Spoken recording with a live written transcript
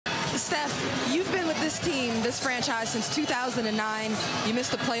Steph, you've been with this team, this franchise, since 2009. You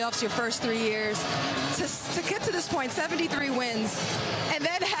missed the playoffs your first 3 years. To get to this point, 73 wins, and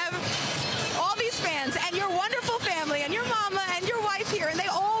then have all these fans and your wonderful family and your mama and your wife here, and they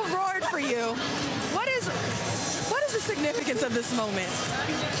all roared for you. What is the significance of this moment?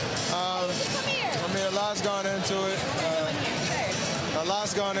 I mean, a lot's gone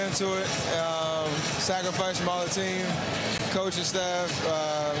into it. Sacrifice from all the team, coaching staff.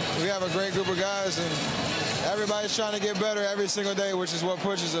 We have a great group of guys, and everybody's trying to get better every single day, which is what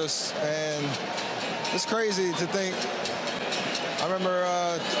pushes us. And it's crazy to think. I remember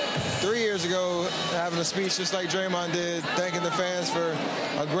 3 years ago having a speech just like Draymond did, thanking the fans for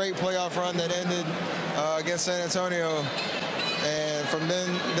a great playoff run that ended against San Antonio. And from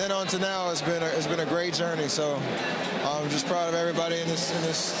then on to now, it's been a great journey. So I'm just proud of everybody in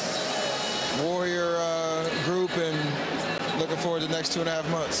this Warrior group, and looking forward to the next 2.5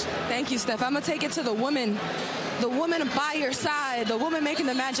 months. Thank you, Steph. I'm gonna take it to the woman by your side, the woman making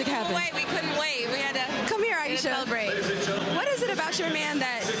the magic happen. We couldn't wait. We had to come here, Ayesha. Celebrate. What is it about your man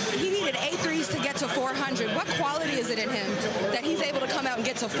that he needed 8 threes to get to 400? What quality is it in him that he's able to come out and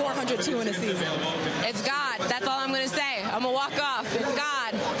get to 402 in a season? It's God. That's all I'm gonna say. I'm gonna walk off. It's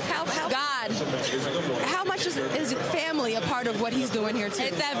God. God. How much is family a part of what he's doing here too?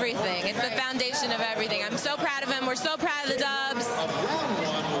 It's everything. It's the foundation of everything. I'm so proud of him. We're so proud of the Dubs.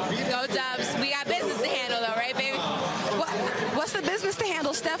 Go Dubs. We got business to handle though, right, baby? What's the business to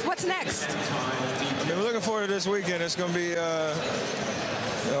handle, Steph? What's next? I mean, we're looking forward to this weekend. It's going to be,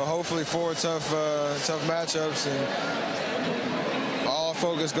 hopefully 4 tough matchups, and all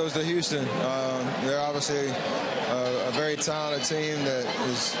focus goes to Houston. They're obviously a very talented team that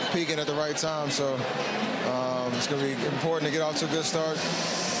is peaking at the right time, so it's going to be important to get off to a good start,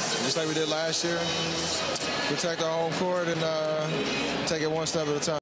 just like we did last year. Protect our home court and take it one step at a time.